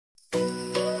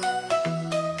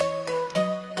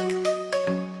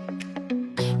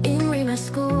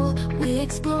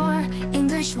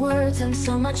and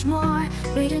so much more.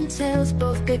 Reading tales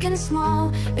both big and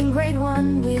small. In grade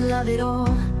 1 we love it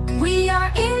all. We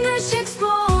are English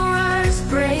explorers,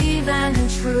 brave and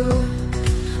true,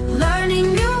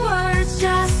 learning new words,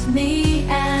 just me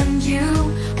and you,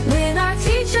 with our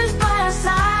teachers by our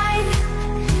side.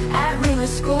 At Reema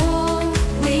School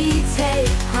we take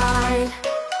pride,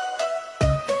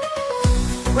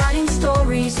 writing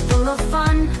stories full of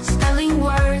fun, spelling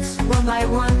words one by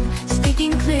one,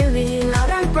 speaking clearly, loud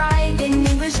and bright. In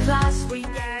English class we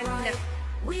get right.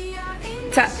 We are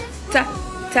English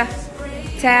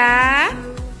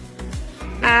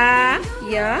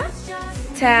explorers,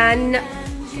 ten.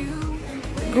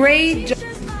 Great job.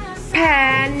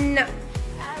 Pen.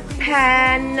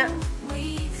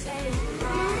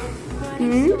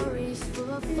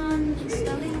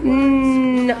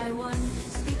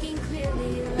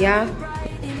 Yeah.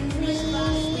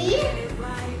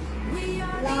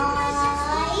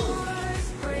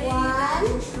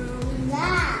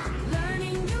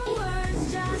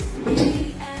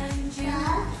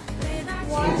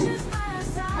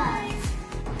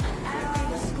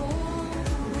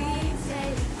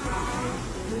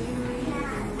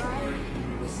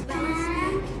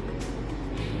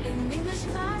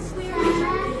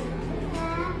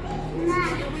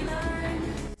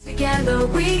 Together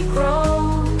we grow.